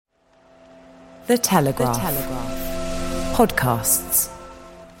The Telegraph. The Telegraph. Podcasts.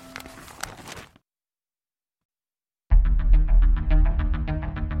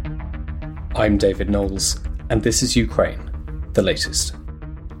 I'm David Knowles, and this is Ukraine, the latest.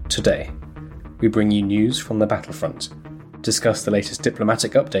 Today, we bring you news from the battlefront, discuss the latest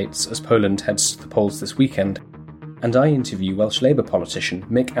diplomatic updates as Poland heads to the polls this weekend, and I interview Welsh Labour politician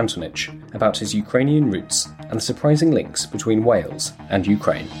Mick Antonich about his Ukrainian roots and the surprising links between Wales and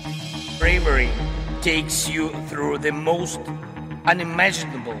Ukraine. Bravery takes you through the most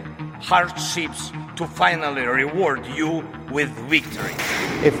unimaginable hardships to finally reward you with victory.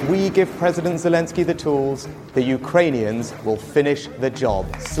 If we give President Zelensky the tools, the Ukrainians will finish the job.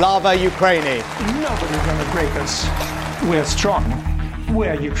 Slava Ukraini! Nobody's going to break us. We're strong.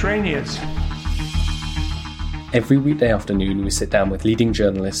 We're Ukrainians. Every weekday afternoon, we sit down with leading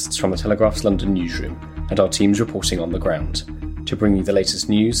journalists from the Telegraph's London newsroom and our teams reporting on the ground to bring you the latest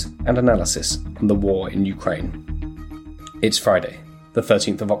news and analysis on the war in Ukraine. It's Friday, the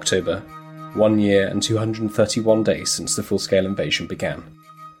 13th of October, 1 year and 231 days since the full-scale invasion began.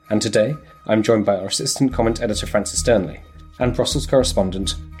 And today, I'm joined by our assistant comment editor Francis Sternley and Brussels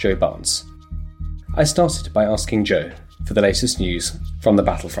correspondent Joe Barnes. I started by asking Joe for the latest news from the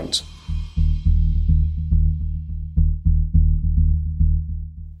battlefront.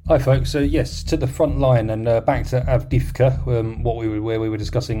 Hi folks, so yes, to the front line and back to Avdiivka, where we were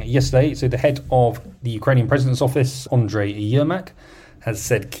discussing yesterday. So the head of the Ukrainian President's Office, Andriy Yermak, has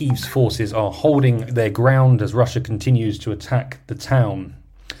said Kyiv's forces are holding their ground as Russia continues to attack the town.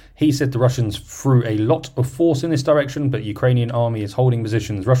 He said the Russians threw a lot of force in this direction, but Ukrainian army is holding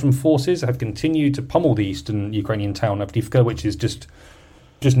positions. Russian forces have continued to pummel the eastern Ukrainian town Avdiivka, which is just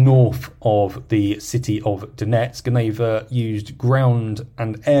north of the city of Donetsk, and they've used ground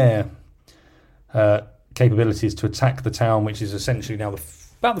and air capabilities to attack the town, which is essentially now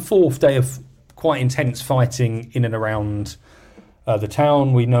about the fourth day of quite intense fighting in and around the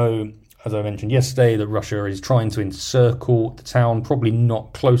town. We know, as I mentioned yesterday, that Russia is trying to encircle the town, probably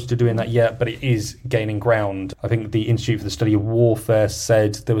not close to doing that yet, but it is gaining ground. I think the Institute for the Study of Warfare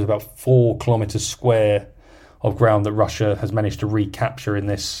said there was about 4 kilometres square of ground that Russia has managed to recapture in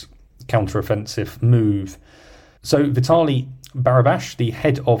this counter-offensive move. So Vitaly Barabash, the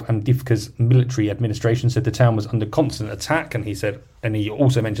head of Avdiivka's military administration, said the town was under constant attack, and he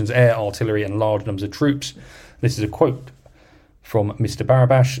also mentions air artillery and large numbers of troops. This is a quote from Mr.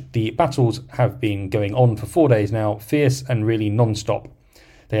 Barabash. The battles have been going on for 4 days now, fierce and really non-stop.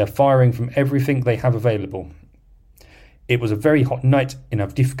 They are firing from everything they have available. It was a very hot night in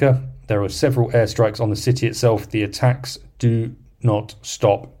Avdiivka. There were several airstrikes on the city itself. The attacks do not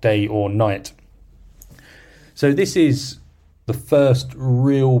stop day or night. So this is the first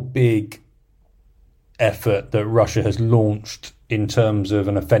real big effort that Russia has launched in terms of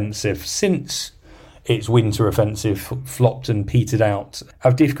an offensive since its winter offensive flopped and petered out.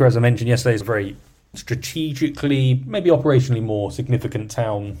 Avdiivka, as I mentioned yesterday, is a very strategically, maybe operationally more significant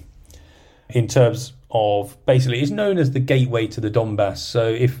town in terms of, basically, it's known as the gateway to the Donbass. So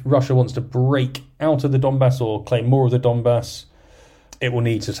if Russia wants to break out of the Donbass or claim more of the Donbass, it will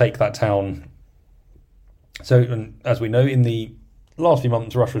need to take that town. So, and as we know, in the last few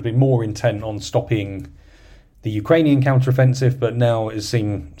months, Russia has been more intent on stopping the Ukrainian counteroffensive, but now it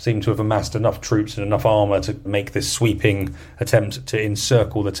seem to have amassed enough troops and enough armour to make this sweeping attempt to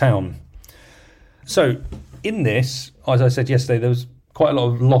encircle the town. So in this, as I said yesterday, there was quite a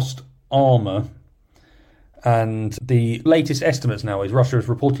lot of lost armour. And the latest estimates now is Russia has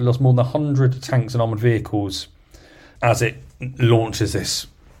reportedly lost more than 100 tanks and armoured vehicles as it launches this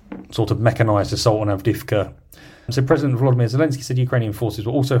sort of mechanised assault on Avdiivka. So President Volodymyr Zelensky said Ukrainian forces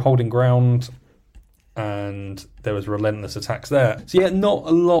were also holding ground and there was relentless attacks there. So yeah, not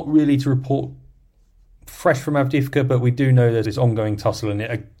a lot really to report fresh from Avdiivka, but we do know there's this ongoing tussle in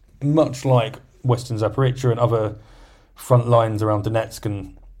it, much like Western Zaporizhzhia and other front lines around Donetsk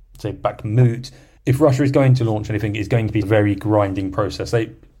and, say, Bakhmut. If Russia is going to launch anything, it's going to be a very grinding process.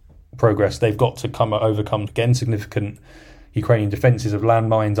 They've got to overcome, again, significant Ukrainian defences of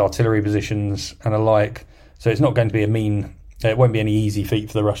landmines, artillery positions and alike. So it's not going to be it won't be any easy feat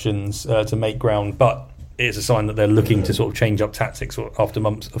for the Russians to make ground, but it's a sign that they're looking to sort of change up tactics after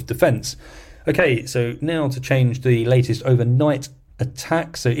months of defence. Okay, so now to change the latest overnight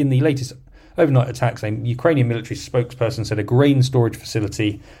attacks. So in the latest overnight attacks, a Ukrainian military spokesperson said a grain storage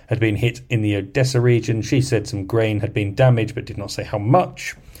facility had been hit in the Odessa region. She said some grain had been damaged, but did not say how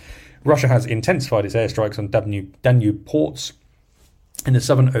much. Russia has intensified its airstrikes on Danube ports in the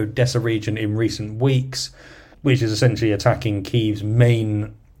southern Odessa region in recent weeks, which is essentially attacking Kyiv's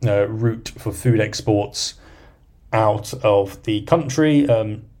main route for food exports out of the country.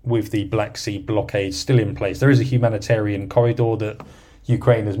 with the Black Sea blockade still in place. There is a humanitarian corridor that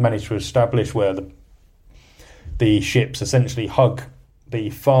Ukraine has managed to establish where the ships essentially hug the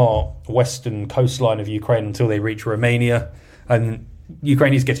far western coastline of Ukraine until they reach Romania. And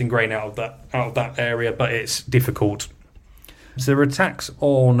Ukraine is getting grain out of that area, but it's difficult. So there were attacks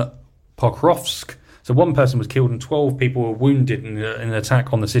on Pokrovsk. So one person was killed and 12 people were wounded in an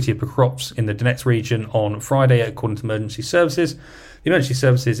attack on the city of Pokrovsk in the Donetsk region on Friday, according to emergency services. The emergency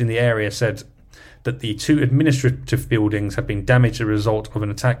services in the area said that the 2 administrative buildings had been damaged as a result of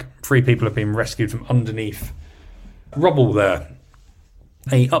an attack. 3 people have been rescued from underneath rubble there.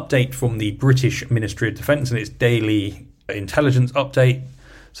 A update from the British Ministry of Defence and its daily intelligence update.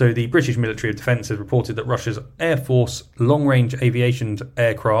 So the British Military of Defence has reported that Russia's Air Force long-range aviation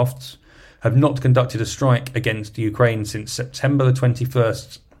aircrafts have not conducted a strike against Ukraine since September the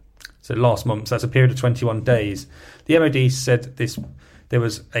 21st, so last month. So that's a period of 21 days. The MOD said there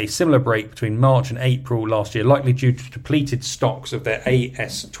was a similar break between March and April last year, likely due to depleted stocks of their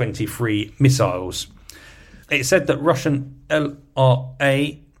AS-23 missiles. It said that Russian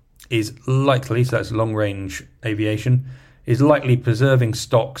LRA is likely, so that's long-range aviation, is likely preserving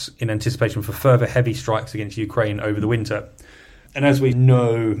stocks in anticipation for further heavy strikes against Ukraine over the winter. And as we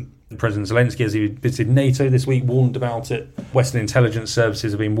know, President Zelensky, as he visited NATO this week, warned about it. Western intelligence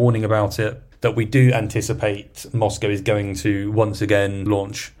services have been warning about it, that we do anticipate Moscow is going to once again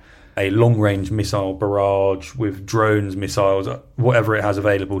launch a long-range missile barrage with drones, missiles, whatever it has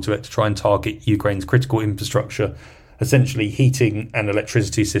available to it, to try and target Ukraine's critical infrastructure, essentially heating and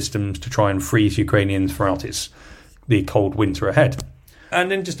electricity systems, to try and freeze Ukrainians throughout the cold winter ahead.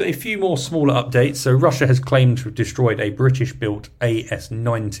 And then just a few more smaller updates. So Russia has claimed to have destroyed a British-built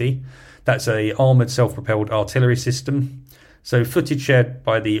AS-90. That's a armoured self-propelled artillery system. So footage shared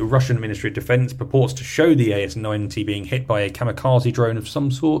by the Russian Ministry of Defence purports to show the AS-90 being hit by a kamikaze drone of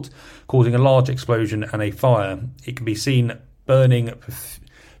some sort, causing a large explosion and a fire. It can be seen burning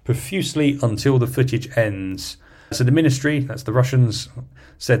profusely until the footage ends. So the ministry, that's the Russians,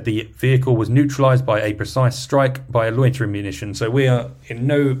 said the vehicle was neutralised by a precise strike by a loitering munition. So we are in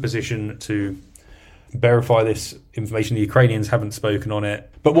no position to verify this information. The Ukrainians haven't spoken on it.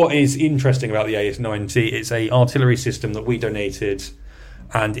 But what is interesting about the AS-90, it's an artillery system that we donated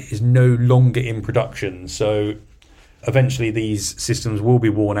and it is no longer in production. So eventually these systems will be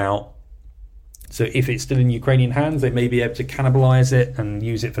worn out. So if it's still in Ukrainian hands, they may be able to cannibalise it and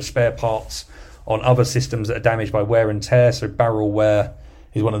use it for spare parts on other systems that are damaged by wear and tear. So barrel wear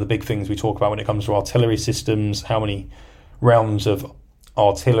is one of the big things we talk about when it comes to artillery systems. How many rounds of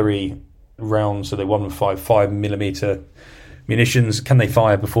artillery rounds, so they're 155mm munitions, can they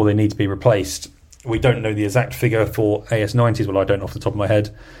fire before they need to be replaced? We don't know the exact figure for AS-90s, well, I don't off the top of my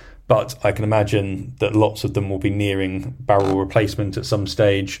head, but I can imagine that lots of them will be nearing barrel replacement at some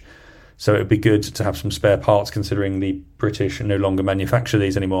stage. So it would be good to have some spare parts, considering the British no longer manufacture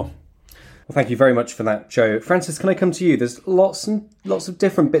these anymore. Well, thank you very much for that, Joe. Francis, can I come to you? There's lots and lots of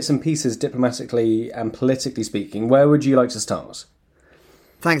different bits and pieces, diplomatically and politically speaking. Where would you like to start?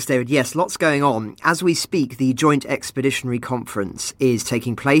 Thanks, David. Yes, lots going on. As we speak, the Joint Expeditionary Conference is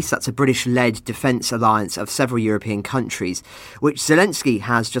taking place. That's a British-led defence alliance of several European countries, which Zelensky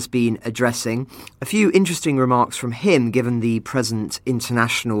has just been addressing. A few interesting remarks from him, given the present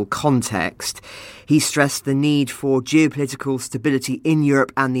international context. He stressed the need for geopolitical stability in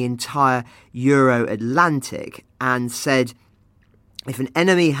Europe and the entire Euro-Atlantic, and said, if an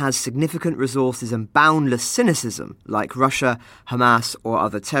enemy has significant resources and boundless cynicism, like Russia, Hamas or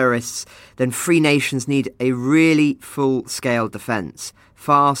other terrorists, then free nations need a really full-scale defence.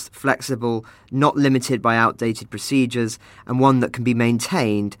 Fast, flexible, not limited by outdated procedures, and one that can be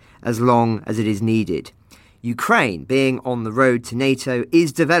maintained as long as it is needed. Ukraine, being on the road to NATO,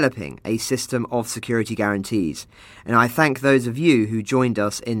 is developing a system of security guarantees. And I thank those of you who joined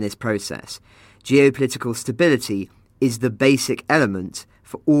us in this process. Geopolitical stability is the basic element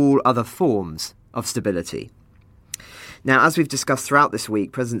for all other forms of stability. Now, as we've discussed throughout this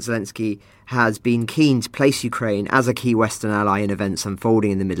week, President Zelensky has been keen to place Ukraine as a key Western ally in events unfolding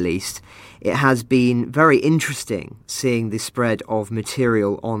in the Middle East. It has been very interesting seeing the spread of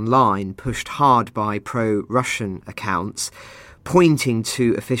material online pushed hard by pro-Russian accounts, pointing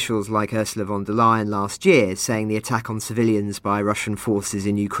to officials like Ursula von der Leyen last year, saying the attack on civilians by Russian forces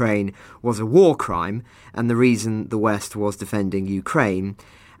in Ukraine was a war crime and the reason the West was defending Ukraine,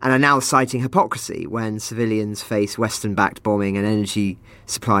 and are now citing hypocrisy when civilians face Western-backed bombing and energy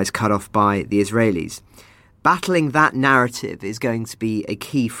supplies cut off by the Israelis. Battling that narrative is going to be a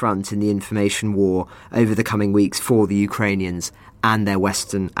key front in the information war over the coming weeks for the Ukrainians and their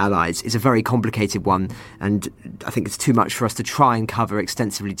Western allies. It's a very complicated one, and I think it's too much for us to try and cover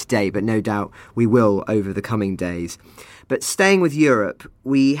extensively today, but no doubt we will over the coming days. But staying with Europe,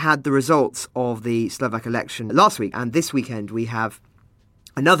 we had the results of the Slovak election last week, and this weekend we have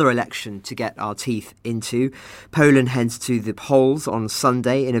another election to get our teeth into. Poland heads to the polls on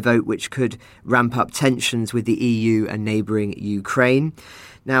Sunday in a vote which could ramp up tensions with the EU and neighbouring Ukraine.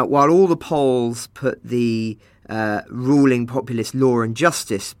 Now, while all the polls put the ruling populist Law and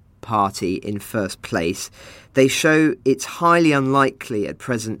Justice Party in first place, they show it's highly unlikely at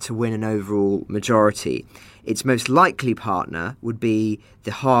present to win an overall majority. Its most likely partner would be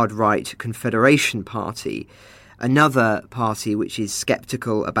the hard-right Confederation Party, another party which is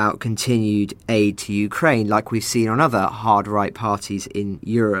sceptical about continued aid to Ukraine, like we've seen on other hard-right parties in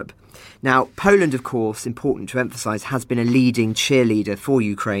Europe. Now, Poland, of course, important to emphasise, has been a leading cheerleader for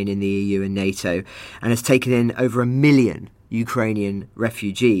Ukraine in the EU and NATO and has taken in over 1 million Ukrainian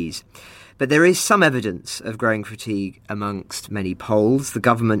refugees. But there is some evidence of growing fatigue amongst many Poles. The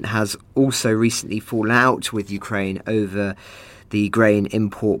government has also recently fallen out with Ukraine over the grain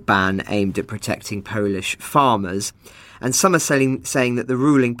import ban aimed at protecting Polish farmers. And some are saying that the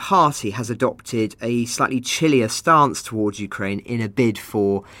ruling party has adopted a slightly chillier stance towards Ukraine in a bid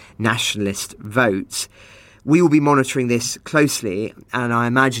for nationalist votes. We will be monitoring this closely, and I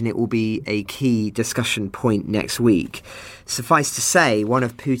imagine it will be a key discussion point next week. Suffice to say, one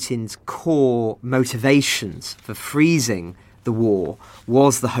of Putin's core motivations for freezing the war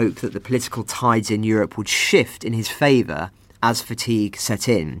was the hope that the political tides in Europe would shift in his favour as fatigue set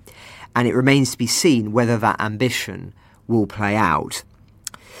in, and it remains to be seen whether that ambition will play out.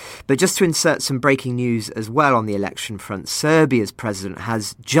 But just to insert some breaking news as well on the election front, Serbia's president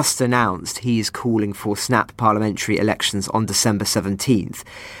has just announced he is calling for snap parliamentary elections on December 17th,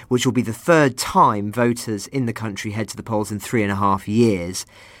 which will be the third time voters in the country head to the polls in 3.5 years.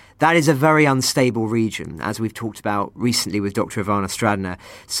 That is a very unstable region, as we've talked about recently with Dr. Ivana Stradner.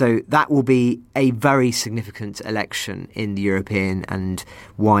 So that will be a very significant election in the European and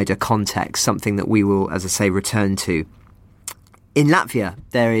wider context, something that we will, as I say, return to. In Latvia,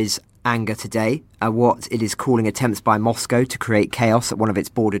 there is anger today at what it is calling attempts by Moscow to create chaos at one of its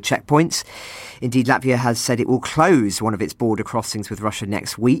border checkpoints. Indeed, Latvia has said it will close one of its border crossings with Russia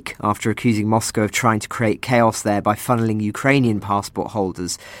next week after accusing Moscow of trying to create chaos there by funneling Ukrainian passport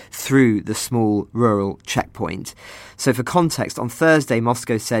holders through the small rural checkpoint. So for context, on Thursday,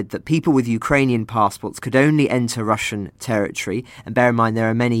 Moscow said that people with Ukrainian passports could only enter Russian territory. And bear in mind, there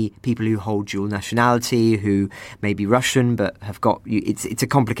are many people who hold dual nationality, who may be Russian, but have got, it's a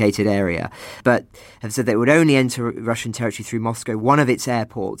complicated area, but have said they would only enter Russian territory through Moscow, one of its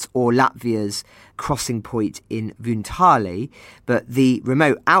airports, or Latvia's crossing point in Vuntali. But the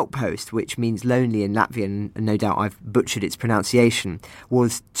remote outpost, which means lonely in Latvian, and no doubt I've butchered its pronunciation,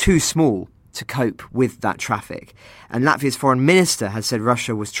 was too small to cope with that traffic. And Latvia's foreign minister has said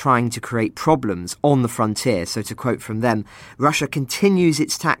Russia was trying to create problems on the frontier. So to quote from them, Russia continues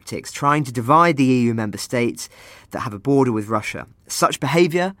its tactics, trying to divide the EU member states that have a border with Russia. Such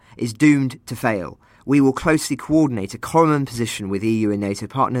behaviour is doomed to fail. We will closely coordinate a common position with EU and NATO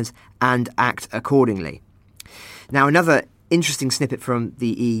partners and act accordingly. Now, another interesting snippet from the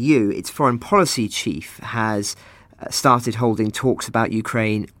EU, its foreign policy chief has started holding talks about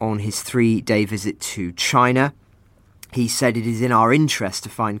Ukraine on his 3-day visit to China. He said it is in our interest to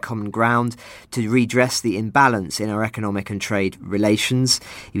find common ground to redress the imbalance in our economic and trade relations.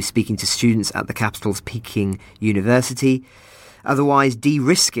 He was speaking to students at the capital's Peking University. Otherwise,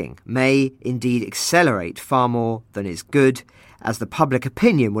 de-risking may indeed accelerate far more than is good, as the public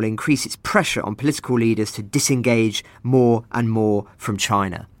opinion will increase its pressure on political leaders to disengage more and more from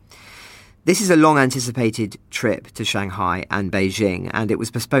China. This is a long-anticipated trip to Shanghai and Beijing, and it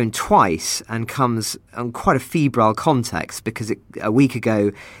was postponed twice and comes on quite a febrile context because a week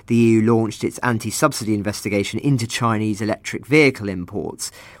ago the EU launched its anti-subsidy investigation into Chinese electric vehicle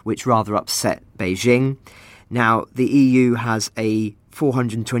imports, which rather upset Beijing. Now, the EU has a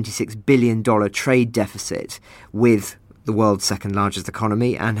 $426 billion trade deficit with the world's second largest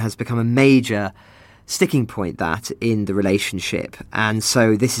economy and has become a major sticking point that in the relationship, and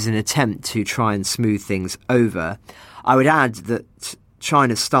so this is an attempt to try and smooth things over. I would add that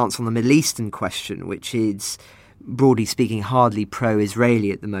China's stance on the Middle Eastern question, which is broadly speaking hardly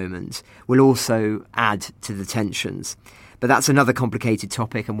pro-Israeli at the moment, will also add to the tensions. But that's another complicated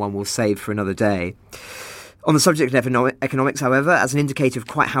topic and one we'll save for another day. On the subject of economics, however, as an indicator of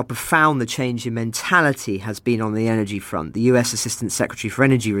quite how profound the change in mentality has been on the energy front, the US Assistant Secretary for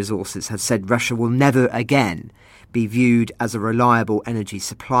Energy Resources has said Russia will never again be viewed as a reliable energy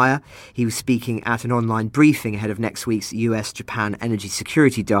supplier. He was speaking at an online briefing ahead of next week's US-Japan energy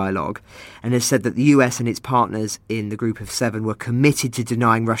security dialogue and has said that the US and its partners in the Group of Seven were committed to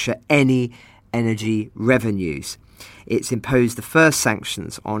denying Russia any energy revenues. It's imposed the first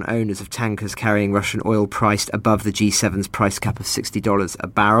sanctions on owners of tankers carrying Russian oil priced above the G7's price cap of $60 a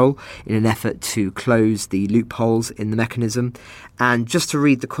barrel in an effort to close the loopholes in the mechanism. And just to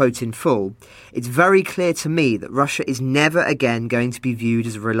read the quote in full, it's very clear to me that Russia is never again going to be viewed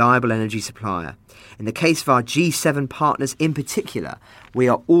as a reliable energy supplier. In the case of our G7 partners in particular, we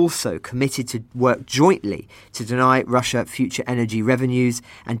are also committed to work jointly to deny Russia future energy revenues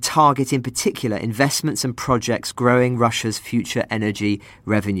and target in particular investments and projects growing Russia's future energy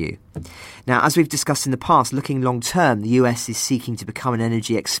revenue. Now, as we've discussed in the past, looking long term, the US is seeking to become an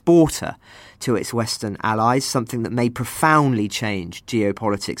energy exporter to its Western allies, something that may profoundly change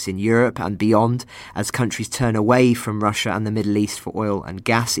geopolitics in Europe and beyond as countries turn away from Russia and the Middle East for oil and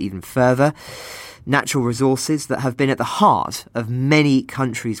gas even further. Natural resources that have been at the heart of many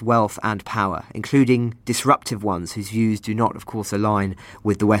countries' wealth and power, including disruptive ones whose views do not, of course, align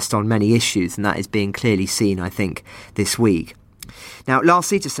with the West on many issues, and that is being clearly seen, I think, this week. Now,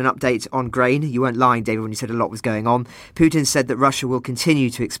 lastly, just an update on grain. You weren't lying, David, when you said a lot was going on. Putin said that Russia will continue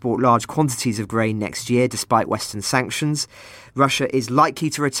to export large quantities of grain next year, despite Western sanctions. Russia is likely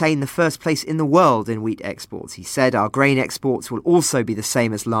to retain the first place in the world in wheat exports. He said our grain exports will also be the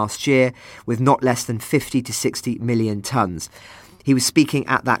same as last year, with not less than 50 to 60 million tonnes. He was speaking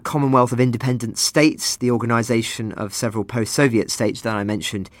at that Commonwealth of Independent States, the organisation of several post-Soviet states that I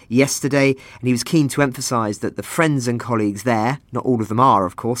mentioned yesterday, and he was keen to emphasise that the friends and colleagues there, not all of them are,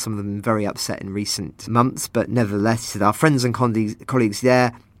 of course, some of them very upset in recent months, but nevertheless, he said our friends and colleagues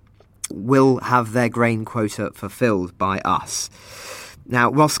there will have their grain quota fulfilled by us.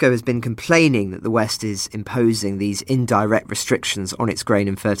 Now, Moscow has been complaining that the West is imposing these indirect restrictions on its grain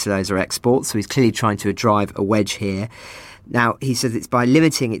and fertiliser exports, so he's clearly trying to drive a wedge here. Now, he says it's by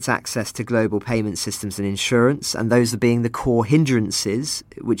limiting its access to global payment systems and insurance, and those are being the core hindrances,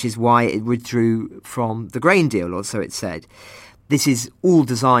 which is why it withdrew from the grain deal, or so it said. This is all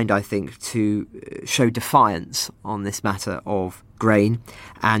designed, I think, to show defiance on this matter of grain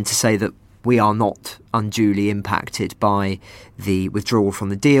and to say that we are not unduly impacted by the withdrawal from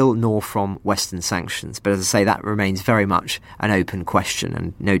the deal nor from Western sanctions. But as I say, that remains very much an open question,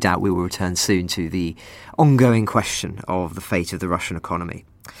 and no doubt we will return soon to the ongoing question of the fate of the Russian economy.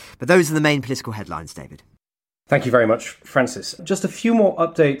 But those are the main political headlines, David. Thank you very much, Francis. Just a few more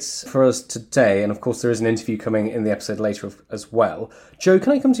updates for us today, and of course there is an interview coming in the episode later as well. Joe,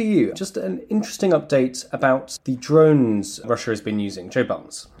 can I come to you? Just an interesting update about the drones Russia has been using. Joe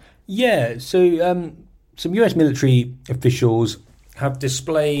Barnes. Yeah, so some US military officials have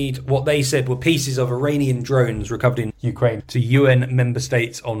displayed what they said were pieces of Iranian drones recovered in Ukraine to UN member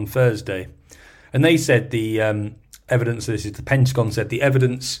states on Thursday. And they said the evidence, this is the Pentagon said, the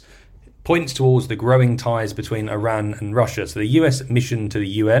evidence points towards the growing ties between Iran and Russia. So the US mission to the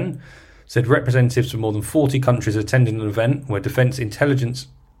UN said representatives from more than 40 countries attended an event where Defense Intelligence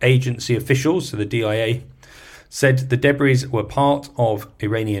Agency officials, so the DIA, said the debris were part of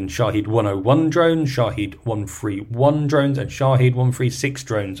Iranian Shahid 101 drones, Shahid 131 drones and Shahid 136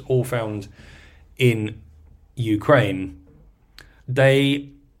 drones, all found in Ukraine.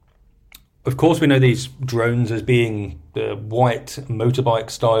 Of course, we know these drones as being the white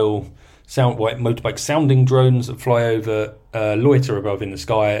motorbike sounding drones that fly over, loiter above in the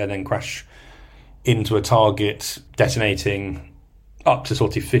sky and then crash into a target, detonating up to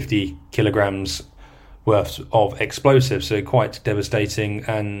sort of 50 kilograms worth of explosives, so quite devastating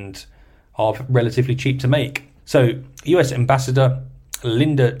and are relatively cheap to make. So US Ambassador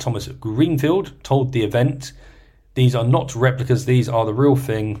Linda Thomas Greenfield told the event, these are not replicas, these are the real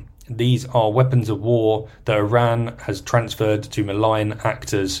thing. These are weapons of war that Iran has transferred to malign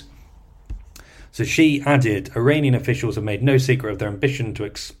actors. So she added, Iranian officials have made no secret of their ambition to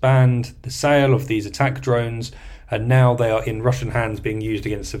expand the sale of these attack drones, and now they are in Russian hands being used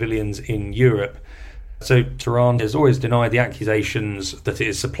against civilians in Europe. So Tehran has always denied the accusations that it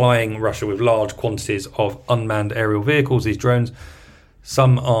is supplying Russia with large quantities of unmanned aerial vehicles, these drones,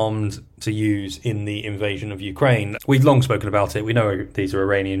 some armed to use in the invasion of Ukraine. We've long spoken about it. We know these are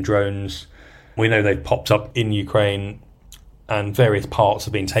Iranian drones. We know they've popped up in Ukraine, and various parts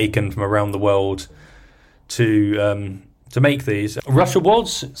have been taken from around the world to make these. Russia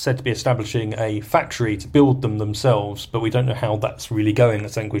was said to be establishing a factory to build them themselves, but we don't know how that's really going.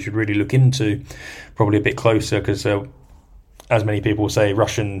 That's something we should really look into, probably a bit closer, because as many people say,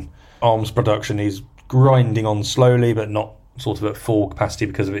 Russian arms production is grinding on slowly, but not sort of at full capacity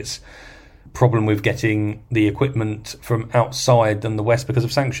because of its problem with getting the equipment from outside than the West because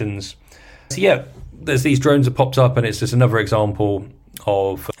of sanctions. So yeah, there's these drones that popped up, and it's just another example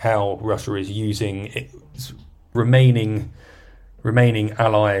of how Russia is using its remaining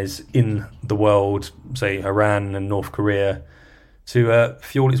allies in the world, say Iran and North Korea, to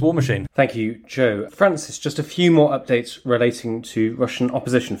fuel its war machine. Thank you, Joe. Francis, just a few more updates relating to Russian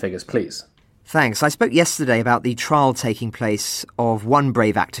opposition figures, please. Thanks. I spoke yesterday about the trial taking place of one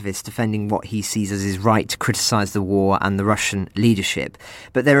brave activist defending what he sees as his right to criticise the war and the Russian leadership.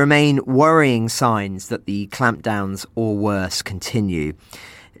 But there remain worrying signs that the clampdowns, or worse, continue.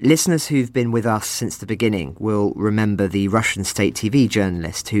 Listeners who've been with us since the beginning will remember the Russian state TV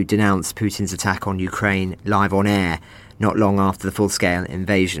journalist who denounced Putin's attack on Ukraine live on air not long after the full-scale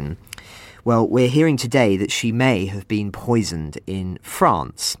invasion. Well, we're hearing today that she may have been poisoned in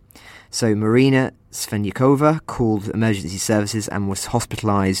France. So Marina Svennikova called emergency services and was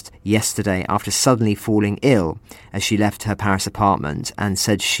hospitalised yesterday after suddenly falling ill as she left her Paris apartment, and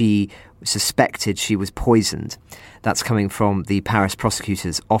said she suspected she was poisoned. That's coming from the Paris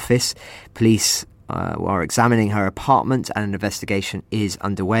prosecutor's office. Police are examining her apartment and an investigation is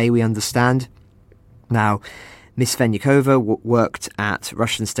underway, we understand. Now, Miss Svennikova worked at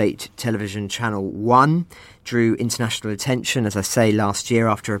Russian state television Channel 1, drew international attention, as I say, last year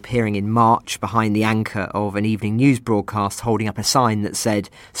after appearing in March behind the anchor of an evening news broadcast holding up a sign that said,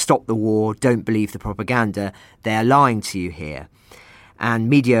 "Stop the war, don't believe the propaganda, they're lying to you here." And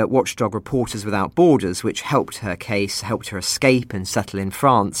media watchdog Reporters Without Borders, which helped her case, helped her escape and settle in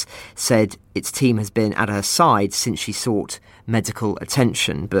France, said its team has been at her side since she sought medical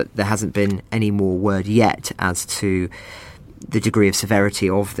attention, but there hasn't been any more word yet as to the degree of severity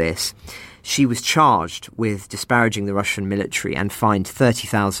of this. She was charged with disparaging the Russian military and fined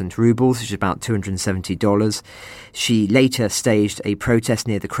 30,000 rubles, which is about $270. She later staged a protest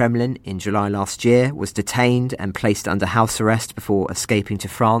near the Kremlin in July last year, was detained and placed under house arrest before escaping to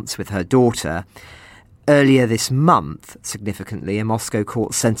France with her daughter. Earlier this month, significantly, a Moscow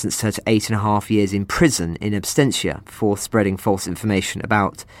court sentenced her to 8.5 years in prison in absentia for spreading false information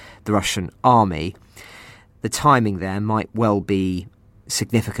about the Russian army. The timing there might well be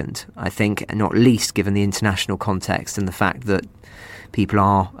significant, I think, and not least given the international context and the fact that people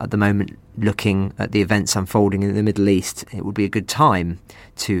are at the moment looking at the events unfolding in the Middle East. It would be a good time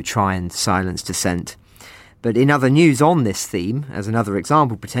to try and silence dissent. But in other news on this theme, as another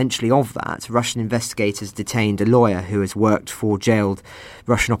example potentially of that, Russian investigators detained a lawyer who has worked for jailed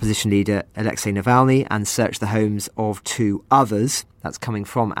Russian opposition leader Alexei Navalny and searched the homes of 2 others. That's coming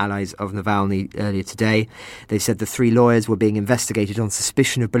from allies of Navalny earlier today. They said the 3 lawyers were being investigated on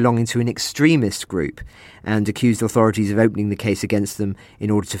suspicion of belonging to an extremist group and accused authorities of opening the case against them in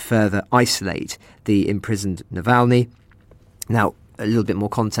order to further isolate the imprisoned Navalny. Now, a little bit more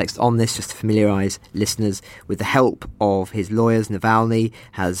context on this, just to familiarise listeners. With the help of his lawyers, Navalny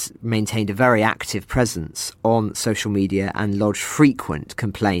has maintained a very active presence on social media and lodged frequent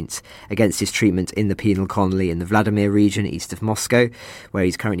complaints against his treatment in the penal colony in the Vladimir region east of Moscow, where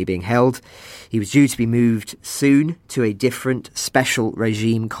he's currently being held. He was due to be moved soon to a different special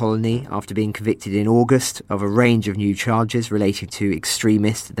regime colony after being convicted in August of a range of new charges relating to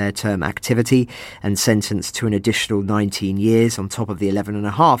extremist, their term, activity, and sentenced to an additional 19 years on top of the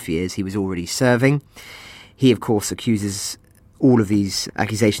 11.5 years he was already serving. He, of course, accuses all of these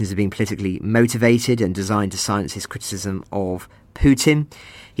accusations of being politically motivated and designed to silence his criticism of Putin.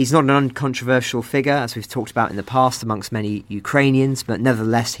 He's not an uncontroversial figure, as we've talked about in the past, amongst many Ukrainians, but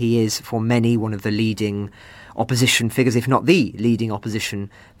nevertheless he is, for many, one of the leading opposition figures, if not the leading opposition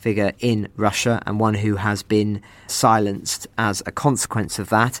figure in Russia, and one who has been silenced as a consequence of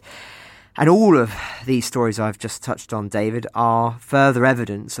that. And all of these stories I've just touched on, David, are further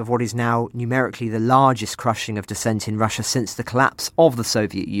evidence of what is now numerically the largest crushing of dissent in Russia since the collapse of the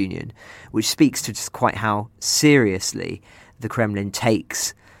Soviet Union, which speaks to just quite how seriously the Kremlin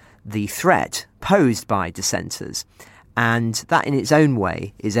takes the threat posed by dissenters. And that in its own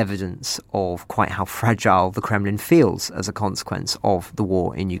way is evidence of quite how fragile the Kremlin feels as a consequence of the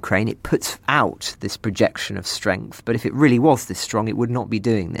war in Ukraine. It puts out this projection of strength, but if it really was this strong, it would not be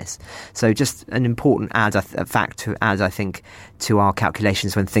doing this. So just an important fact to add, I think, to our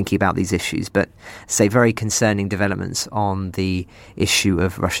calculations when thinking about these issues. But say very concerning developments on the issue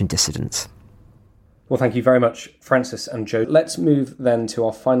of Russian dissidents. Well, thank you very much, Francis and Joe. Let's move then to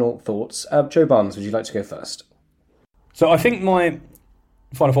our final thoughts. Joe Barnes, would you like to go first? So I think my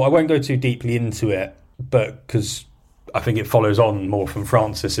final thought, I won't go too deeply into it, but because I think it follows on more from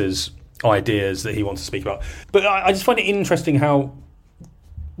Francis's ideas that he wants to speak about. But I just find it interesting how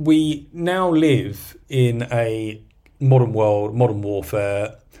we now live in a modern world, modern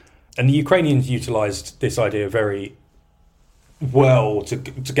warfare, and the Ukrainians utilised this idea very well to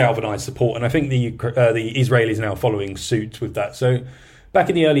galvanise support, and I think the Israelis are now following suit with that. So back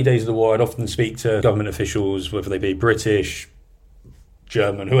in the early days of the war, I'd often speak to government officials, whether they be British,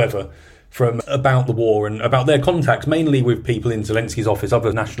 German, whoever, about the war and about their contacts, mainly with people in Zelensky's office,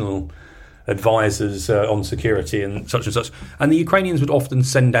 other national advisors on security and such. And the Ukrainians would often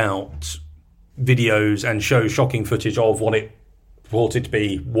send out videos and show shocking footage of what it purported to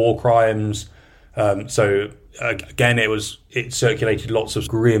be war crimes. So again, it circulated lots of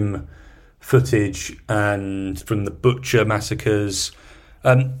grim footage and from the butcher massacres,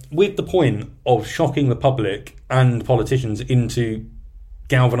 with the point of shocking the public and politicians into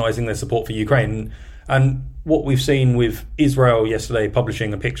galvanising their support for Ukraine. And what we've seen with Israel yesterday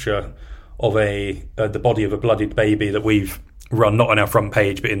publishing a picture of the body of a bloodied baby that we've run not on our front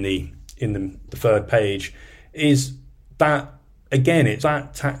page but in the third page, is that again it's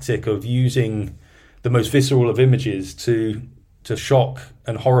that tactic of using the most visceral of images to shock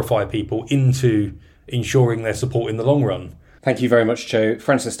and horrify people into ensuring their support in the long run. Thank you very much, Joe.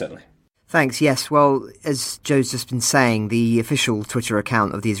 Francis Stanley. Thanks. Yes, well, as Joe's just been saying, the official Twitter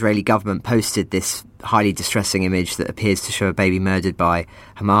account of the Israeli government posted this highly distressing image that appears to show a baby murdered by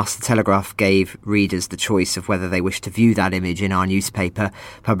Hamas. The Telegraph gave readers the choice of whether they wish to view that image in our newspaper,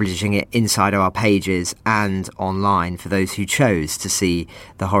 publishing it inside our pages and online for those who chose to see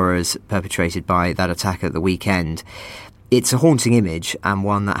the horrors perpetrated by that attack at the weekend. It's a haunting image and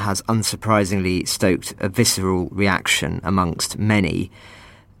one that has unsurprisingly stoked a visceral reaction amongst many.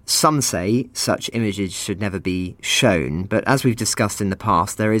 Some say such images should never be shown, but as we've discussed in the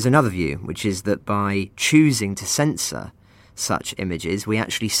past, there is another view, which is that by choosing to censor such images, we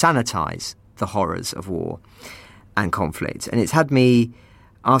actually sanitise the horrors of war and conflict. And it's had me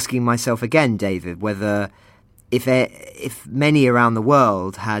asking myself again, David, whether if many around the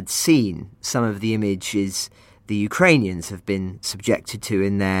world had seen some of the images the Ukrainians have been subjected to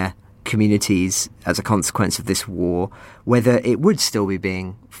in their communities as a consequence of this war, whether it would still be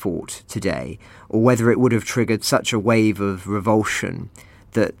being fought today, or whether it would have triggered such a wave of revulsion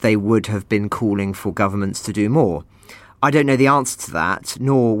that they would have been calling for governments to do more. I don't know the answer to that,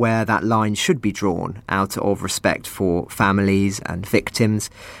 nor where that line should be drawn out of respect for families and victims,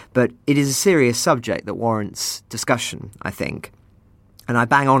 but it is a serious subject that warrants discussion, I think. And I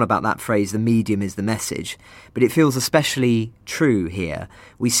bang on about that phrase, the medium is the message, but it feels especially true here.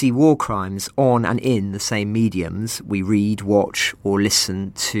 We see war crimes on and in the same mediums. We read, watch, or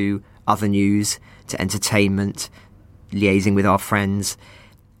listen to other news, to entertainment, liaising with our friends.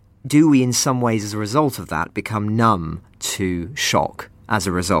 Do we in some ways as a result of that become numb to shock as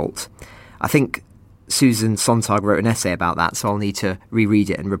a result? I think Susan Sontag wrote an essay about that, so I'll need to reread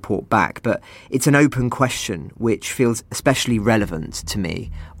it and report back. But it's an open question which feels especially relevant to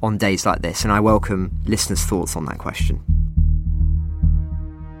me on days like this, and I welcome listeners' thoughts on that question.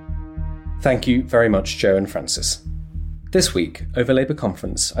 Thank you very much, Joe and Francis. This week, over Labour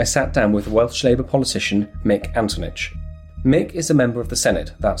conference, I sat down with Welsh Labour politician Mick Antonich. Mick is a member of the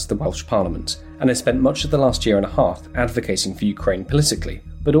Senate, that's the Welsh Parliament, and has spent much of the last year and a half advocating for Ukraine politically,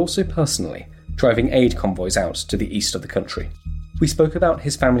 but also personally, driving aid convoys out to the east of the country. We spoke about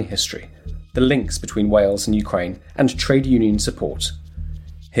his family history, the links between Wales and Ukraine, and trade union support.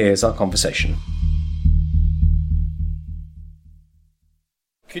 Here's our conversation.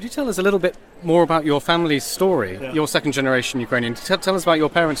 Could you tell us a little bit more about your family's story? Yeah. You're second generation Ukrainian. Tell us about your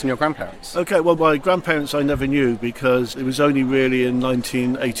parents and your grandparents. OK, well, my grandparents I never knew because it was only really in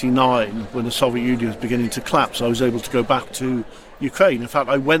 1989 when the Soviet Union was beginning to collapse I was able to go back to Ukraine. In fact,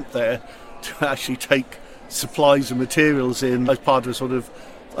 I went there to actually take supplies and materials in as part of a sort of,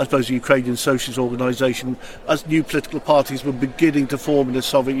 I suppose, a Ukrainian socialist organisation. As new political parties were beginning to form in the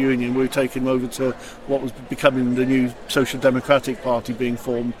Soviet Union, we were taking over to what was becoming the new Social Democratic Party being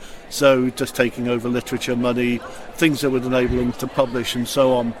formed. So just taking over literature, money, things that would enable them to publish and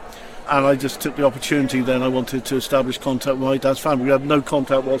so on. And I just took the opportunity then. I wanted to establish contact with my dad's family. We had no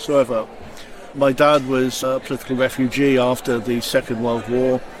contact whatsoever. My dad was a political refugee after the Second World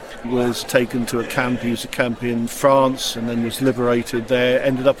War. Was taken to a camp. He used a camp in France and then was liberated there,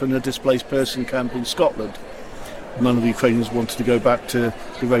 ended up in a displaced person camp in Scotland. None of the Ukrainians wanted to go back to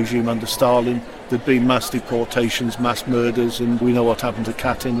the regime under Stalin. There'd been mass deportations, mass murders, and we know what happened to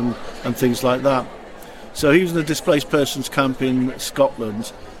Katyn and things like that. So he was in a displaced persons camp in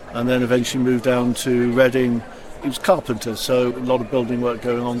Scotland and then eventually moved down to Reading he was carpenter, so a lot of building work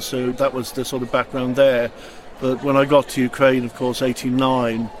going on, so that was the sort of background there. But when I got to Ukraine, of course,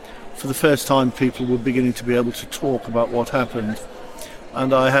 89, for the first time people were beginning to be able to talk about what happened.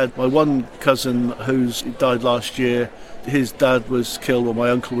 And I had my one cousin who's died last year. His dad was killed, or my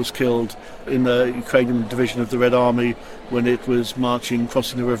uncle was killed, in the Ukrainian division of the Red Army when it was marching,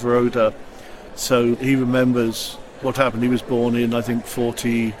 crossing the River Oder. So he remembers what happened. He was born in, I think,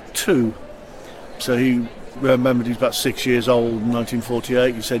 42. So he remembered he was about 6 years old in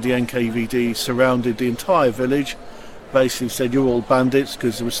 1948. He said the NKVD surrounded the entire village, basically said, "You're all bandits,"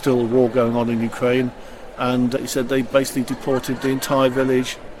 because there was still a war going on in Ukraine. And he said they basically deported the entire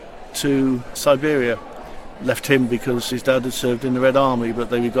village to Siberia. Left him because his dad had served in the Red Army, but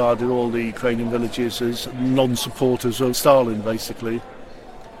they regarded all the Ukrainian villages as non-supporters of Stalin, basically.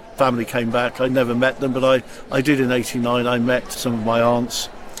 Family came back. I never met them, but I did in 89. I met some of my aunts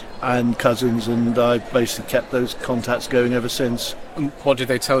and cousins, and I basically kept those contacts going ever since. What did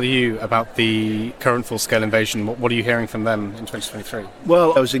they tell you about the current full-scale invasion? What are you hearing from them in 2023?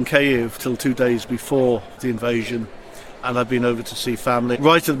 Well, I was in Kyiv till 2 days before the invasion, and I've been over to see family.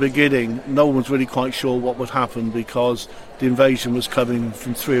 Right at the beginning, no one was really quite sure what would happen because the invasion was coming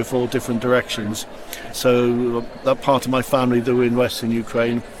from 3 or 4 different directions. So that part of my family that were in Western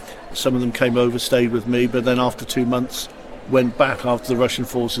Ukraine, some of them came over, stayed with me, but then after 2 months went back after the Russian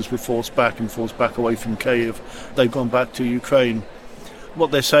forces were forced back away from Kyiv. They've gone back to Ukraine.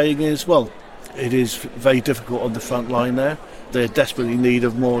 What they're saying is, well, it is very difficult on the front line there. They're desperately in need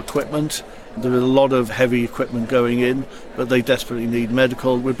of more equipment. There is a lot of heavy equipment going in, but they desperately need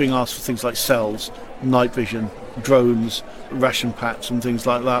medical. We're being asked for things like cells, night vision, drones, ration packs and things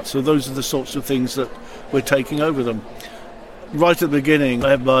like that. So those are the sorts of things that we're taking over them. Right at the beginning,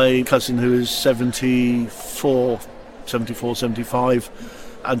 I have my cousin who is 74, 75,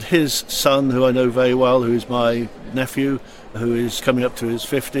 and his son, who I know very well, who is my nephew, who is coming up to his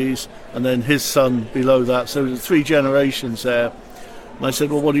 50s, and then his son below that. So there's 3 generations there. And I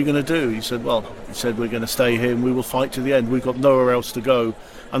said, well, what are you going to do? He said, we're going to stay here and we will fight to the end. We've got nowhere else to go.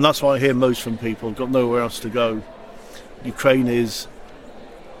 And that's what I hear most from people, got nowhere else to go. Ukraine is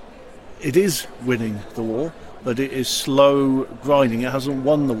winning the war, but it is slow grinding. It hasn't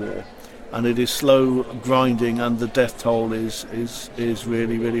won the war. And it is slow grinding, and the death toll is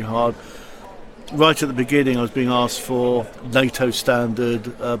really, really hard. Right at the beginning, I was being asked for NATO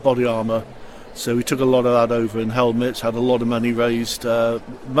standard body armour. So we took a lot of that over in helmets, had a lot of money raised.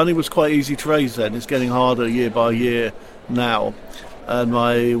 Money was quite easy to raise then. It's getting harder year by year now. And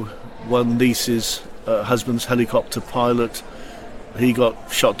my one niece's husband's helicopter pilot, he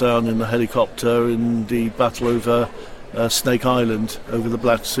got shot down in the helicopter in the battle over Snake Island, over the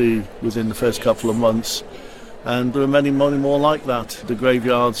Black Sea, within the first couple of months. And there are many more like that. The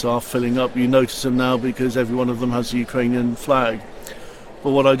graveyards are filling up. You notice them now because every one of them has a Ukrainian flag.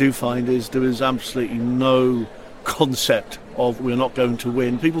 But what I do find is there is absolutely no concept of we're not going to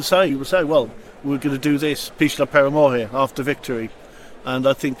win. People say, well, we're going to do this, Pishla Peremohe, after victory. And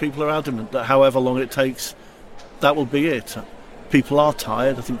I think people are adamant that however long it takes, that will be it. People are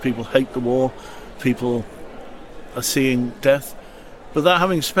tired. I think people hate the war. People are seeing death. But that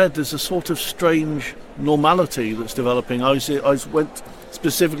having said, there's a sort of strange normality that's developing. I went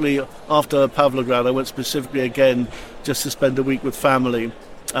specifically after Pavlograd, I went specifically again just to spend a week with family.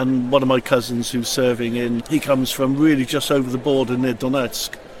 And one of my cousins who's serving he comes from really just over the border near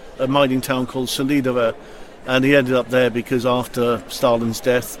Donetsk, a mining town called Solidovo. And he ended up there because after Stalin's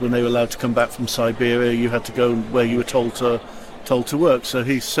death, when they were allowed to come back from Siberia, you had to go where you were told to work. So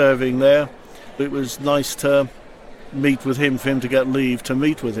he's serving there. It was nice to meet with him, for him to get leave to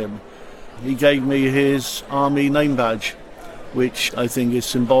meet with him. He gave me his army name badge, which I think is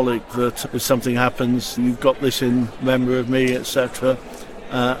symbolic that if something happens, you've got this in memory of me, etc.,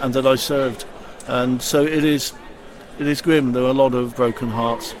 and that I served. And so it is grim. There are a lot of broken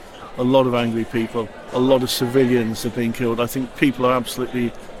hearts, a lot of angry people, a lot of civilians have been killed. I think people are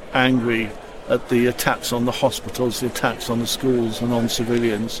absolutely angry at the attacks on the hospitals, the attacks on the schools and on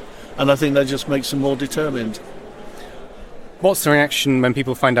civilians. And I think that just makes them more determined. What's the reaction when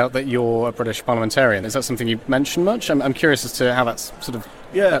people find out that you're a British parliamentarian? Is that something you mention much? I'm curious as to how that's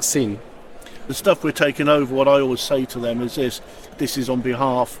that's seen. The stuff we're taking over, what I always say to them is this is on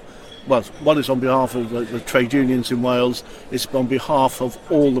behalf, one is on behalf of the trade unions in Wales, it's on behalf of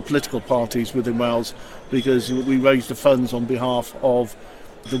all the political parties within Wales, because we raise the funds on behalf of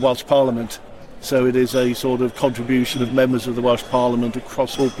the Welsh Parliament. So it is a sort of contribution of members of the Welsh Parliament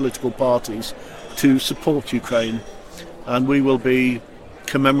across all political parties to support Ukraine. And we will be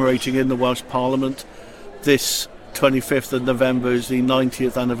commemorating in the Welsh Parliament. This 25th of November is the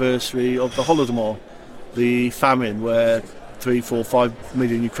 90th anniversary of the Holodomor, the famine where 3, 4, 5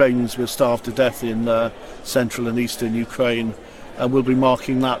 million Ukrainians were starved to death in central and eastern Ukraine. And we'll be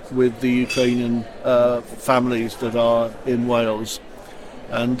marking that with the Ukrainian families that are in Wales.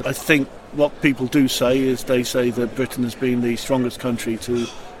 And I think what people do say is they say that Britain has been the strongest country to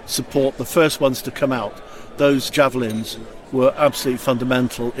support the first ones to come out. Those javelins were absolutely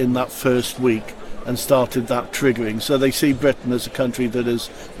fundamental in that first week and started that triggering. So they see Britain as a country that has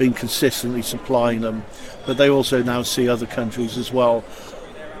been consistently supplying them, but they also now see other countries as well.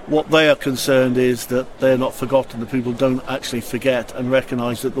 What they are concerned is that they're not forgotten, that people don't actually forget and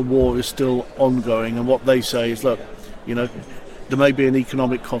recognise that the war is still ongoing. And what they say is, look, you know, there may be an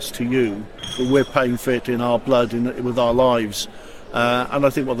economic cost to you, but we're paying for it in our blood, with our lives. And I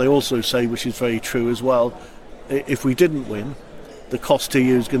think what they also say, which is very true as well, if we didn't win, the cost to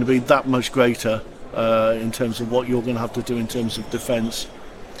you is going to be that much greater in terms of what you're going to have to do in terms of defence.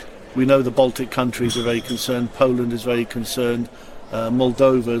 We know the Baltic countries are very concerned, Poland is very concerned,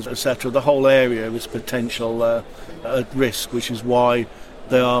 Moldova, etc. The whole area is potential at risk, which is why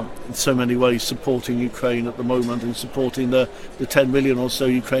they are in so many ways supporting Ukraine at the moment and supporting the 10 million or so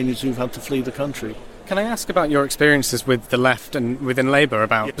Ukrainians who've had to flee the country. Can I ask about your experiences with the left and within Labour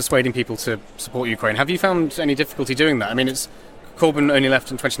about persuading people to support Ukraine? Have you found any difficulty doing that? I mean, Corbyn only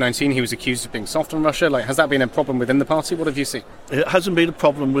left in 2019. He was accused of being soft on Russia. Has that been a problem within the party? What have you seen? It hasn't been a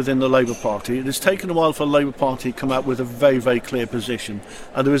problem within the Labour Party. It has taken a while for the Labour Party to come out with a very, very clear position.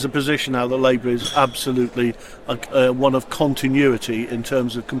 And there is a position now that Labour is absolutely one of continuity in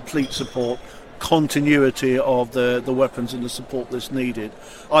terms of complete support, continuity of the weapons and the support that's needed.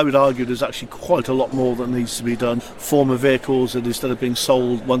 I would argue there's actually quite a lot more that needs to be done. Former vehicles that instead of being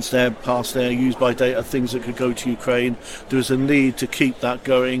sold once they're past their use-by date are things that could go to Ukraine. There's a need to keep that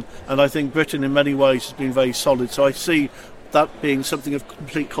going, and I think Britain in many ways has been very solid, so I see that being something of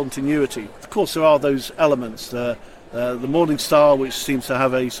complete continuity. Of course there are those elements, the Morning Star, which seems to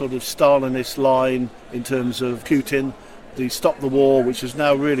have a sort of Stalinist line in terms of Putin, the Stop the War, which is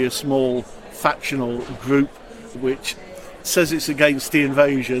now really a small factional group which says it's against the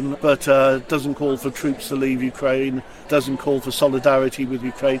invasion but doesn't call for troops to leave Ukraine, doesn't call for solidarity with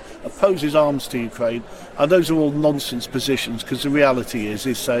Ukraine, opposes arms to Ukraine, and those are all nonsense positions, because the reality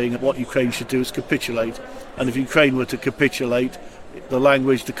is saying what Ukraine should do is capitulate, and if Ukraine were to capitulate, the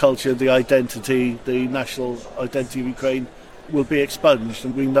language, the culture, the identity, the national identity of Ukraine will be expunged,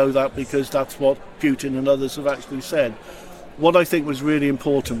 and we know that because that's what Putin and others have actually said. What I think was really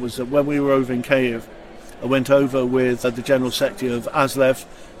important was that when we were over in Kyiv, I went over with the General Secretary of ASLEF,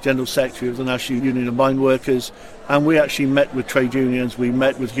 General Secretary of the National Union of Mine Workers, and we actually met with trade unions, we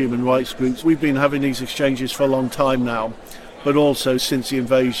met with human rights groups. We've been having these exchanges for a long time now, but also since the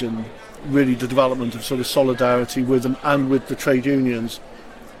invasion, really the development of sort of solidarity with them and with the trade unions.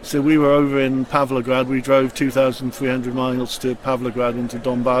 So we were over in Pavlograd, we drove 2,300 miles to Pavlograd into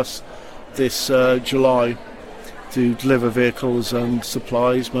Donbass this July to deliver vehicles and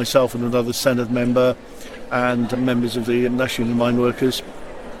supplies, myself and another Senate member and members of the National Union of Mine Workers.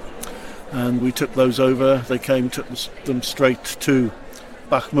 And we took those over. They took them straight to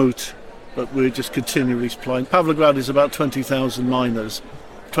Bakhmut, but we're just continually supplying. Pavlograd is about 20,000 miners,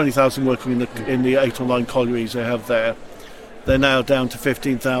 20,000 working in the 8 or 9 collieries they have there. They're now down to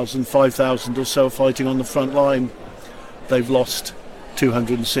 15,000, 5,000 or so fighting on the front line. They've lost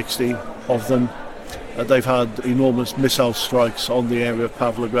 260 of them. They've had enormous missile strikes on the area of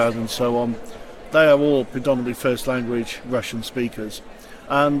Pavlograd and so on. They are all predominantly first language Russian speakers,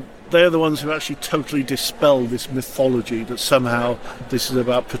 and they're the ones who actually totally dispel this mythology that somehow this is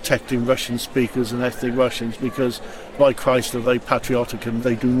about protecting Russian speakers and ethnic Russians, because by Christ are they patriotic and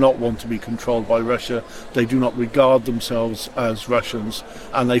they do not want to be controlled by Russia. They do not regard themselves as Russians,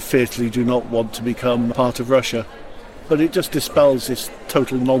 and they fiercely do not want to become part of Russia. But it just dispels this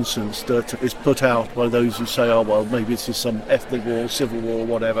total nonsense that is put out by those who say, oh, well, maybe this is some ethnic war, civil war,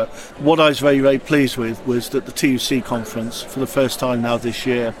 whatever. What I was very, very pleased with was that the TUC conference, for the first time now this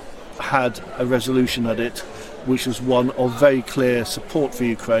year, had a resolution at it, which was one of very clear support for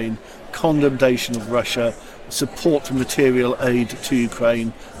Ukraine, condemnation of Russia, support for material aid to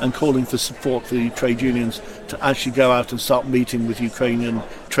Ukraine, and calling for support for the trade unions to actually go out and start meeting with Ukrainian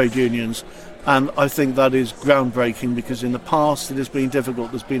trade unions. And I think that is groundbreaking, because in the past it has been difficult.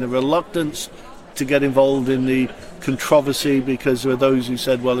 There's been a reluctance to get involved in the controversy because there are those who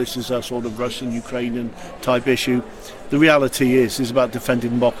said, well, this is a sort of Russian-Ukrainian type issue. The reality is it's about defending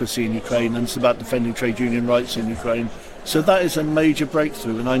democracy in Ukraine, and it's about defending trade union rights in Ukraine. So that is a major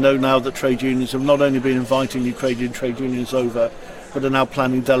breakthrough, and I know now that trade unions have not only been inviting Ukrainian trade unions over, but are now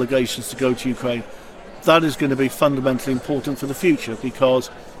planning delegations to go to Ukraine. That is going to be fundamentally important for the future,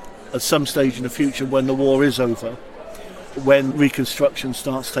 because at some stage in the future when the war is over, when reconstruction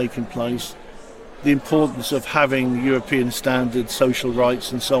starts taking place, the importance of having European standard social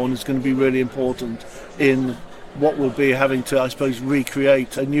rights and so on is going to be really important in what will be having to, I suppose,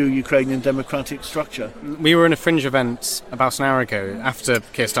 recreate a new Ukrainian democratic structure. We were in a fringe event about an hour ago after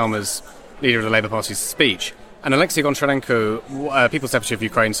Keir Starmer's, leader of the Labour Party's speech, and Alexei Goncharenko, People's Deputy of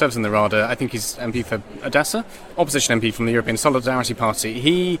Ukraine, serves in the Rada. I think he's MP for Odessa, opposition MP from the European Solidarity Party.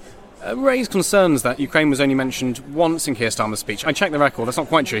 He raised concerns that Ukraine was only mentioned once in Keir Starmer's speech. I checked the record, that's not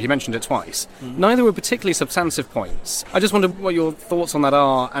quite true, he mentioned it twice. Neither were particularly substantive points. I just wonder what your thoughts on that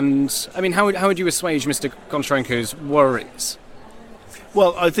are, and, I mean, how would you assuage Mr. Goncharenko's worries?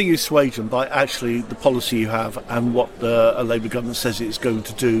 Well, I think you assuage them by actually the policy you have and what a Labour government says it's going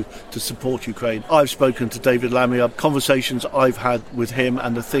to do to support Ukraine. I've spoken to David Lammy. Conversations I've had with him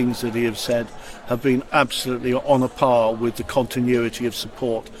and the things that he has said have been absolutely on a par with the continuity of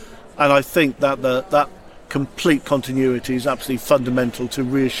support. And I think that that complete continuity is absolutely fundamental to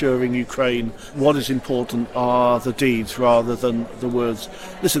reassuring Ukraine. What is important are the deeds rather than the words.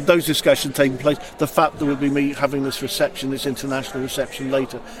 Listen, those discussions taking place, the fact that we'll be having this reception, this international reception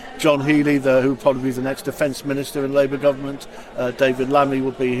later. John Healey, who will probably be the next Defence Minister in Labour government, David Lammy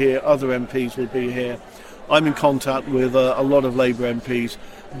will be here, other MPs will be here. I'm in contact with a lot of Labour MPs.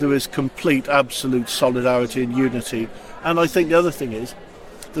 There is complete, absolute solidarity and unity. And I think the other thing is,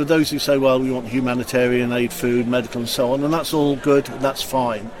 there are those who say, well, we want humanitarian aid, food, medical and so on, and that's all good, that's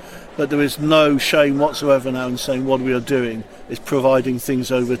fine. But there is no shame whatsoever now in saying what we are doing is providing things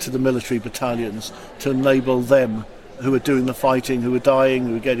over to the military battalions to enable them who are doing the fighting, who are dying,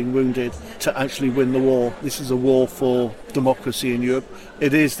 who are getting wounded, to actually win the war. This is a war for democracy in Europe.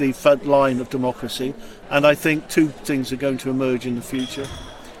 It is the front line of democracy, and I think two things are going to emerge in the future.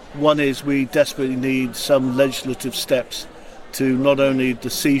 One is we desperately need some legislative steps to not only the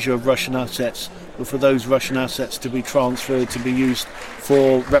seizure of Russian assets, but for those Russian assets to be transferred, to be used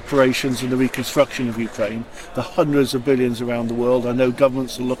for reparations and the reconstruction of Ukraine. The hundreds of billions around the world. I know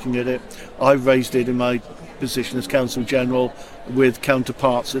governments are looking at it. I've raised it in my position as Counsel General with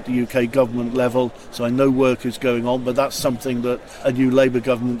counterparts at the UK government level, so I know work is going on, but that's something that a new Labour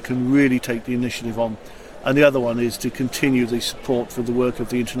government can really take the initiative on. And the other one is to continue the support for the work of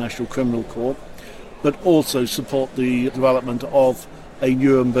the International Criminal Court, but also support the development of a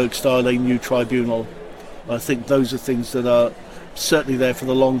Nuremberg-style, a new tribunal. I think those are things that are certainly there for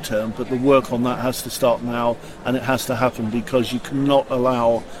the long term, but the work on that has to start now, and it has to happen because you cannot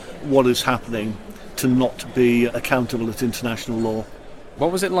allow what is happening to not be accountable at international law.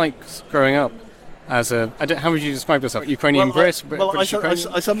 What was it like growing up as how would you describe yourself? Ukrainian Brit? I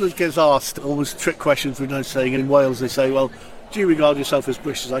sometimes get asked almost trick questions when saying in Wales, they say, well, do you regard yourself as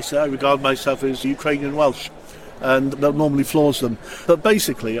British? I say, I regard myself as Ukrainian Welsh, and that normally floors them. But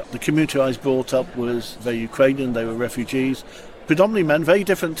basically, the community I was brought up was very Ukrainian, they were refugees, predominantly men, very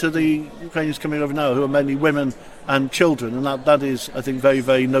different to the Ukrainians coming over now, who are mainly women and children, and that is, I think, very,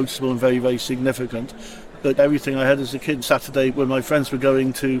 very noticeable and very, very significant. But everything I had as a kid, Saturday when my friends were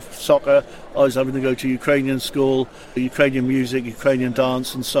going to soccer, I was having to go to Ukrainian school, Ukrainian music, Ukrainian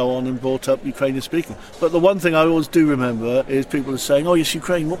dance and so on, and brought up Ukrainian speaking. But the one thing I always do remember is people are saying, oh yes,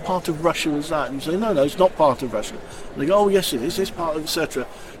 Ukraine, what part of Russia is that? And you say, no, it's not part of Russia. And they go, oh yes it is, it's part of, etc.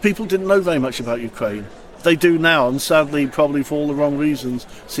 People didn't know very much about Ukraine. They do now, and sadly probably for all the wrong reasons,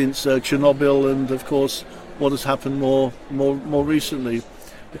 since Chernobyl and of course what has happened more recently.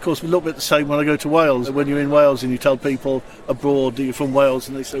 Of course, a little bit the same when I go to Wales. When you're in Wales and you tell people abroad that you're from Wales,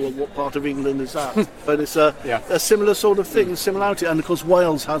 and they say, well, what part of England is that? But it's a similar sort of thing, similarity. And of course,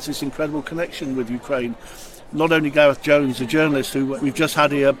 Wales has this incredible connection with Ukraine. Not only Gareth Jones, a journalist who we've just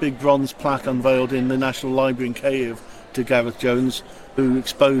had a big bronze plaque unveiled in the National Library in Kyiv to Gareth Jones, who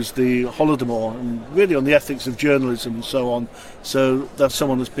exposed the Holodomor and really on the ethics of journalism and so on. So that's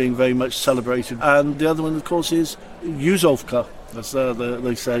someone that's being very much celebrated. And the other one, of course, is Avdiivka. That's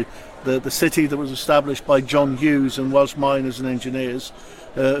they say the city that was established by John Hughes and Welsh miners and engineers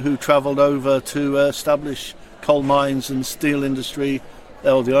who travelled over to establish coal mines and steel industry,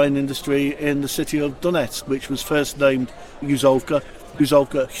 or the iron industry, in the city of Donetsk, which was first named Avdiivka,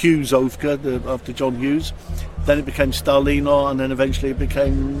 after John Hughes. Then it became Stalino, and then eventually it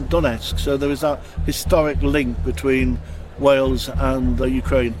became Donetsk. So there is that historic link between Wales and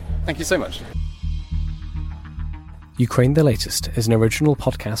Ukraine. Thank you so much. Ukraine the Latest is an original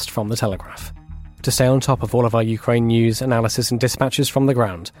podcast from The Telegraph. To stay on top of all of our Ukraine news, analysis and dispatches from the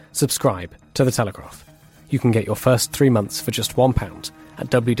ground, subscribe to The Telegraph. You can get your first 3 months for just £1 at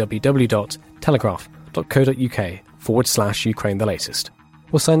www.telegraph.co.uk/Ukraine the Latest.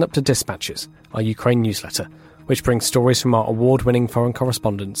 Or sign up to Dispatches, our Ukraine newsletter, which brings stories from our award-winning foreign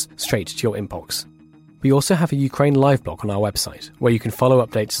correspondents straight to your inbox. We also have a Ukraine live blog on our website, where you can follow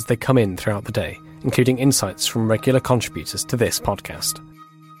updates as they come in throughout the day, including insights from regular contributors to this podcast.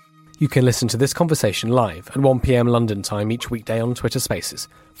 You can listen to this conversation live at 1 p.m. London time each weekday on Twitter Spaces.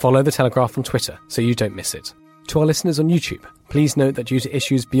 Follow The Telegraph on Twitter so you don't miss it. To our listeners on YouTube, please note that due to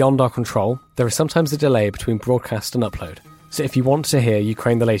issues beyond our control, there is sometimes a delay between broadcast and upload. So if you want to hear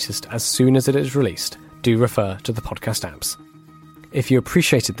Ukraine the latest as soon as it is released, do refer to the podcast apps. If you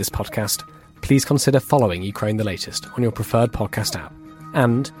appreciated this podcast, please consider following Ukraine the latest on your preferred podcast app.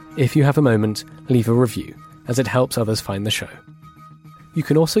 And, if you have a moment, leave a review, as it helps others find the show. You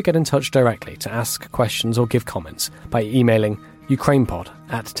can also get in touch directly to ask questions or give comments by emailing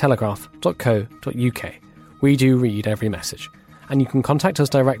ukrainepod@telegraph.co.uk. We do read every message. And you can contact us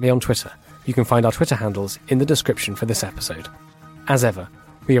directly on Twitter. You can find our Twitter handles in the description for this episode. As ever,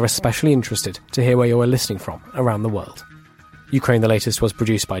 we are especially interested to hear where you are listening from around the world. Ukraine the Latest was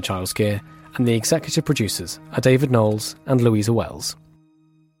produced by Giles Gear, and the executive producers are David Knowles and Louisa Wells.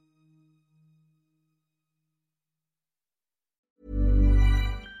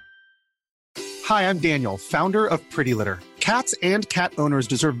 Hi, I'm Daniel, founder of Pretty Litter. Cats and cat owners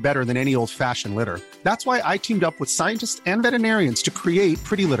deserve better than any old-fashioned litter. That's why I teamed up with scientists and veterinarians to create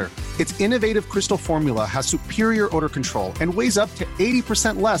Pretty Litter. Its innovative crystal formula has superior odor control and weighs up to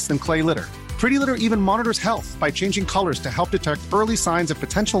 80% less than clay litter. Pretty Litter even monitors health by changing colors to help detect early signs of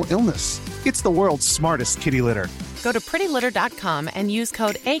potential illness. It's the world's smartest kitty litter. Go to prettylitter.com and use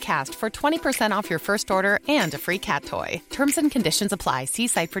code ACAST for 20% off your first order and a free cat toy. Terms and conditions apply. See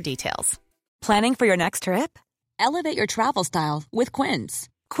site for details. Planning for your next trip? Elevate your travel style with Quince.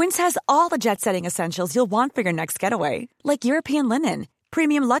 Quince has all the jet-setting essentials you'll want for your next getaway, like European linen,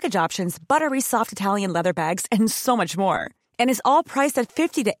 premium luggage options, buttery soft Italian leather bags, and so much more. And is all priced at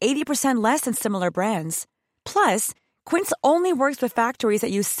 50 to 80% less than similar brands. Plus, Quince only works with factories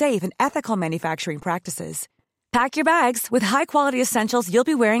that use safe and ethical manufacturing practices. Pack your bags with high-quality essentials you'll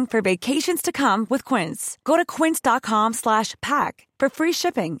be wearing for vacations to come with Quince. Go to quince.com/pack for free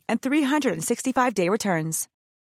shipping and 365-day returns.